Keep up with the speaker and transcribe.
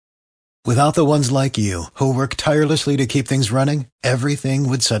Without the ones like you, who work tirelessly to keep things running, everything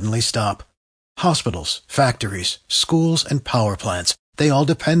would suddenly stop. Hospitals, factories, schools, and power plants, they all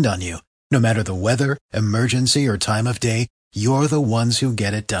depend on you. No matter the weather, emergency, or time of day, you're the ones who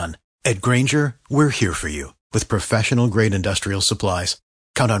get it done. At Grainger, we're here for you with professional-grade industrial supplies.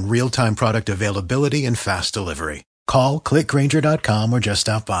 Count on real-time product availability and fast delivery. Call, click Grainger.com, or just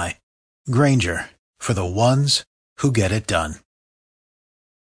stop by. Grainger, for the ones who get it done.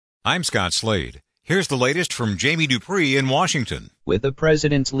 I'm Scott Slade. Here's the latest from Jamie Dupree in Washington. With the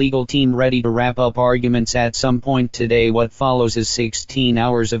president's legal team ready to wrap up arguments at some point today, what follows is 16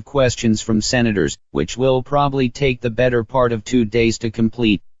 hours of questions from senators, which will probably take the better part of 2 days to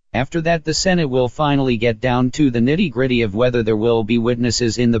complete. After that, the Senate will finally get down to the nitty-gritty of whether there will be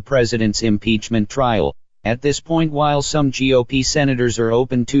witnesses in the president's impeachment trial. At this point, while some GOP senators are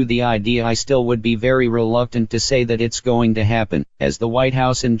open to the idea, I still would be very reluctant to say that it's going to happen, as the White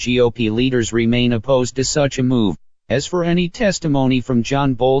House and GOP leaders remain opposed to such a move. As for any testimony from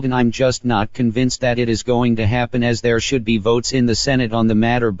John Bolton, I'm just not convinced that it is going to happen, as there should be votes in the Senate on the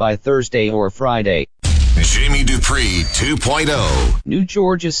matter by Thursday or Friday. Jamie Dupree 2.0. New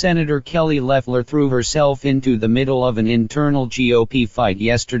Georgia Senator Kelly Loeffler threw herself into the middle of an internal GOP fight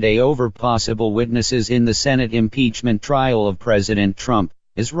yesterday over possible witnesses in the Senate impeachment trial of President Trump.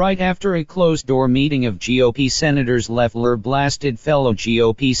 As right after a closed-door meeting of GOP senators, Loeffler blasted fellow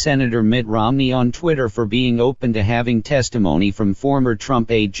GOP Senator Mitt Romney on Twitter for being open to having testimony from former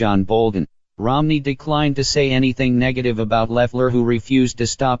Trump aide John Bolton. Romney declined to say anything negative about Loeffler, who refused to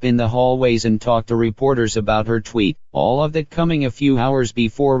stop in the hallways and talk to reporters about her tweet. All of that coming a few hours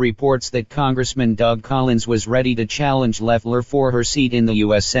before reports that Congressman Doug Collins was ready to challenge Loeffler for her seat in the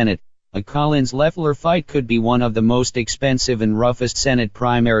U.S. Senate. A Collins-Loeffler fight could be one of the most expensive and roughest Senate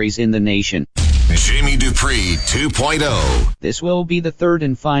primaries in the nation. Jamie Dupree 2.0. This will be the third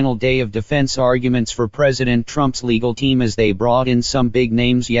and final day of defense arguments for President Trump's legal team, as they brought in some big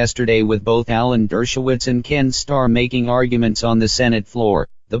names yesterday, with both Alan Dershowitz and Ken Starr making arguments on the Senate floor.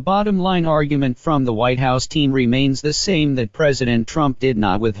 The bottom line argument from the White House team remains the same, that President Trump did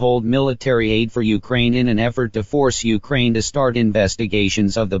not withhold military aid for Ukraine in an effort to force Ukraine to start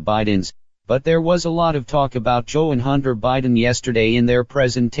investigations of the Bidens. But there was a lot of talk about Joe and Hunter Biden yesterday in their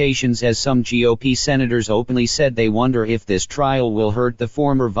presentations, as some GOP senators openly said they wonder if this trial will hurt the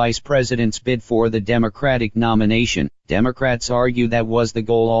former vice president's bid for the Democratic nomination. Democrats argue that was the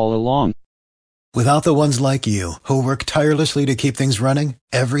goal all along. Without the ones like you, who work tirelessly to keep things running,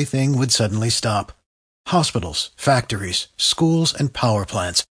 everything would suddenly stop. Hospitals, factories, schools, and power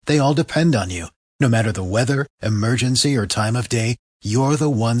plants, they all depend on you. No matter the weather, emergency, or time of day, you're the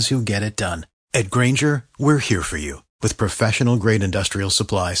ones who get it done. At Grainger, we're here for you with professional-grade industrial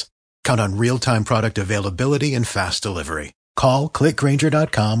supplies. Count on real-time product availability and fast delivery. Call, click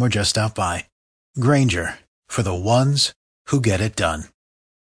Grainger.com, or just stop by. Grainger, for the ones who get it done.